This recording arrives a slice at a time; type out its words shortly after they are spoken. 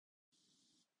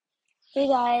Hey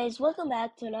guys, welcome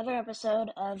back to another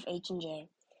episode of H&J.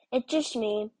 It's just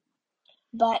me,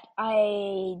 but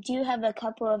I do have a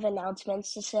couple of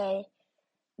announcements to say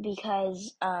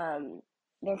because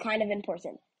they're kind of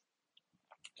important.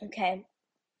 Okay,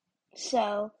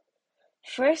 so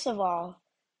first of all,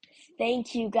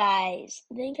 thank you guys.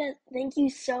 Thank you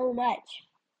so much.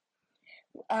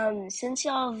 Since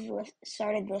y'all have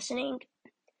started listening,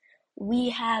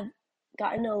 we have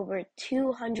gotten over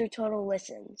 200 total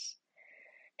listens,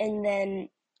 and then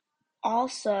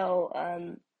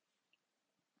also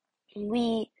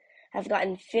we have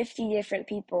gotten 50 different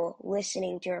people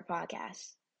listening to our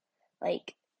podcast,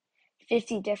 like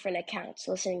 50 different accounts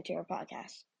listening to our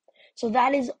podcast. So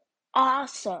that is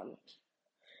awesome.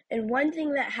 And one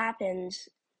thing that happens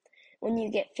when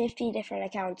you get 50 different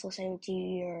accounts listening to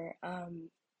your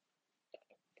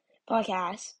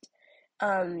podcast,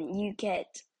 you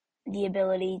get the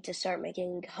ability to start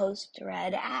making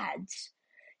host-read ads.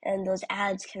 And those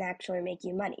ads can actually make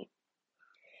you money.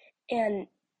 And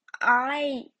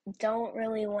I don't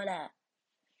really want to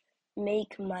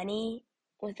make money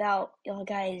without y'all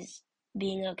guys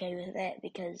being okay with it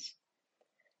because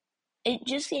it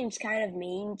just seems kind of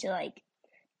mean to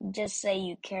just say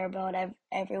you care about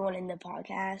everyone in the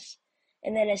podcast,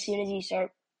 and then as soon as you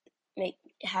start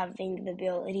having the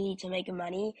ability to make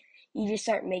money, you just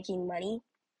start making money.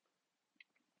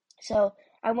 So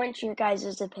I want your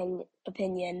guys'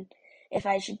 opinion if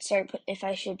I should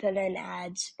put in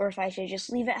ads or if I should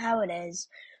just leave it how it is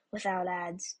without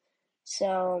ads.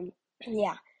 So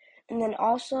yeah. And then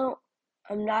also,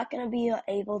 I'm not going to be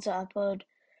able to upload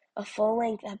a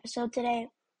full-length episode today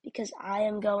because I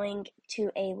am going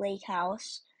to a lake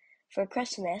house for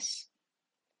Christmas.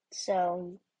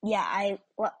 So, yeah,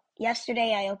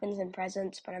 yesterday I opened some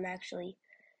presents, but I'm actually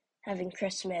having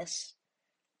Christmas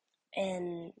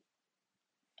in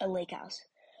a lake house.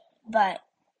 But,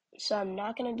 so I'm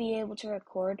not going to be able to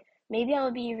record. Maybe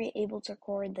I'll be able to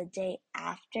record the day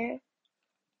after,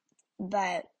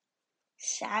 but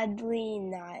sadly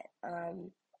not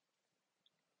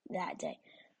that day.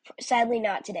 Sadly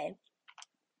not today.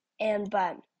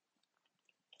 But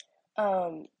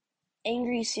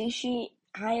angrysushi,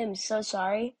 I am so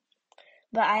sorry,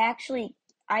 but I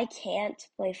can't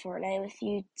play Fortnite with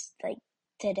you like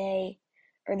today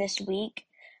or this week.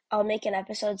 I'll make an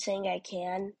episode saying I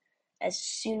can as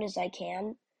soon as I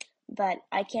can, but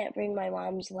I can't bring my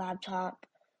mom's laptop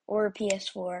or a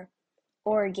PS4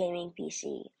 or a gaming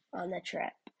PC on the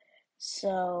trip.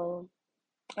 So,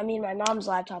 I mean, my mom's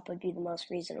laptop would be the most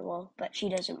reasonable, but she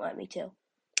doesn't want me to.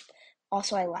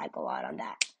 Also, I lag a lot on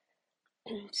that.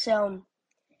 So,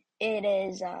 it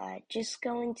is just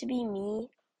going to be me,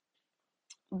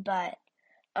 but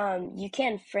you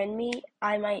can friend me.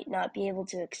 I might not be able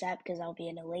to accept because I'll be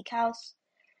in a lake house,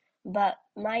 but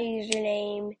my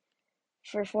username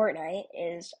for Fortnite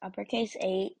is uppercase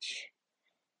H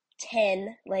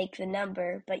 10, like the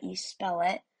number, but you spell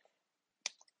it,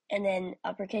 and then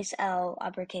uppercase L,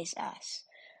 uppercase S.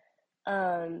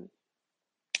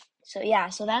 So yeah,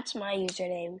 so that's my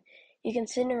username. You can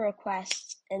send a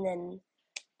request, and then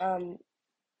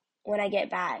when I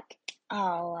get back,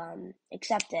 I'll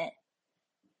accept it.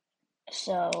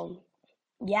 So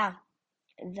yeah,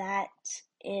 that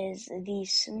is the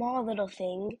small little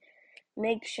thing.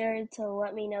 Make sure to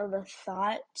let me know the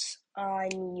thoughts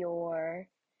on your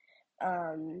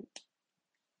um,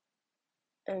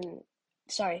 um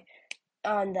sorry,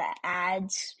 on the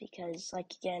ads because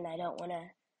like again, I don't want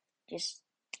to just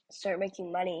start making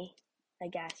money, I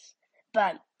guess.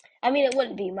 But I mean, it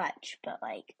wouldn't be much, but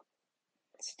like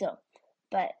still.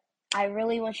 But I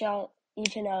really want you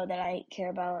to know that I care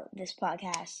about this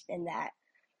podcast and that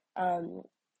um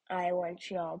I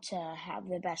want y'all to have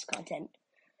the best content.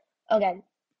 Okay,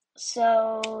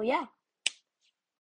 so yeah.